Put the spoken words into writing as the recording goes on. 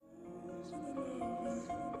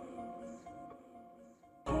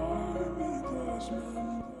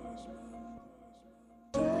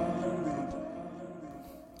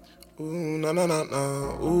Ooh, na na na na,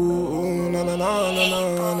 ooh, na na na na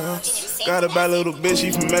na na. Got a bad little bitch,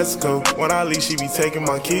 she from Mexico. When I leave, she be taking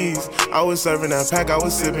my keys. I was serving that pack, I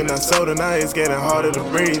was sipping that soda. Now it's getting harder to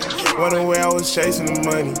breathe. Went away, I was chasing the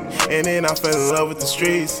money, and then I fell in love with the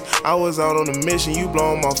streets. I was out on a mission, you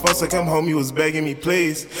blowing my phone, so come home, you was begging me,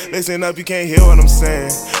 please. Listen up, you can't hear what I'm saying.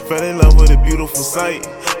 Fell in love with a beautiful sight.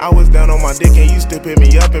 I was down on my dick and you still pick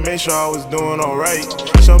me up and make sure I was doing alright.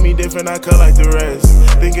 Show me different, I cut like the rest.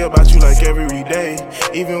 Thinking about you like every day.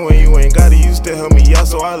 Even when you ain't got it, you still help me out,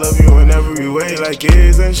 so I love you in every way. Like,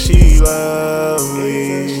 isn't she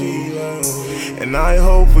lovely? And I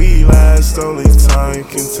hope we last, only time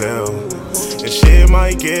can tell. And shit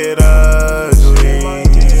might get ugly,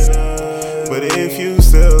 but if you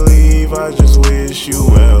still leave, I just wish you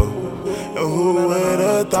well. And who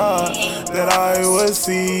would've thought that I would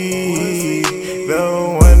see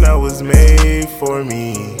the one that was made for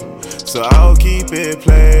me? So I'll keep it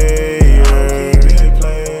player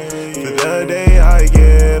the day I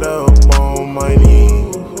get up on my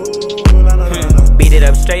knee. Beat it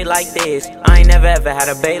up straight like this. I ain't never ever had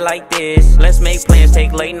a bae like this. Let's make plans,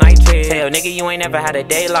 take late night trips. Hell nigga, you ain't never had a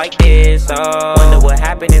day like this. Oh, wonder what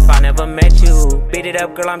happened if I never met you. Beat it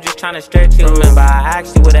up, girl, I'm just trying to stretch you. Remember I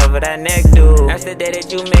asked you whatever that neck do. That's the day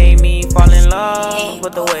that you made me fall in love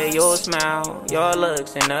with the way you smile, your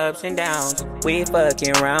looks and ups and downs. We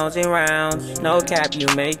fucking rounds and rounds. No cap, you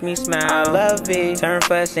make me smile. I love it. Turn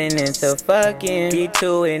fussing into fucking. Get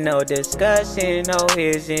to it, no discussion. Oh,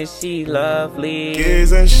 isn't she lovely?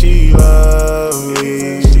 Isn't she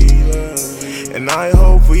lovely? And I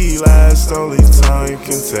hope we last, only time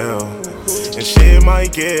can tell. And shit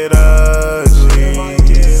might get ugly,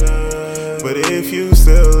 but if you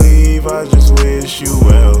still leave, I just wish you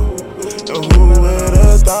well. And who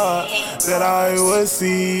would've thought that I would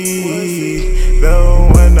see the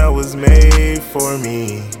one that was made for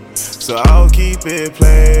me? So I'll keep it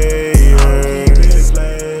player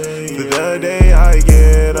the day I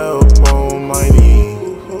get up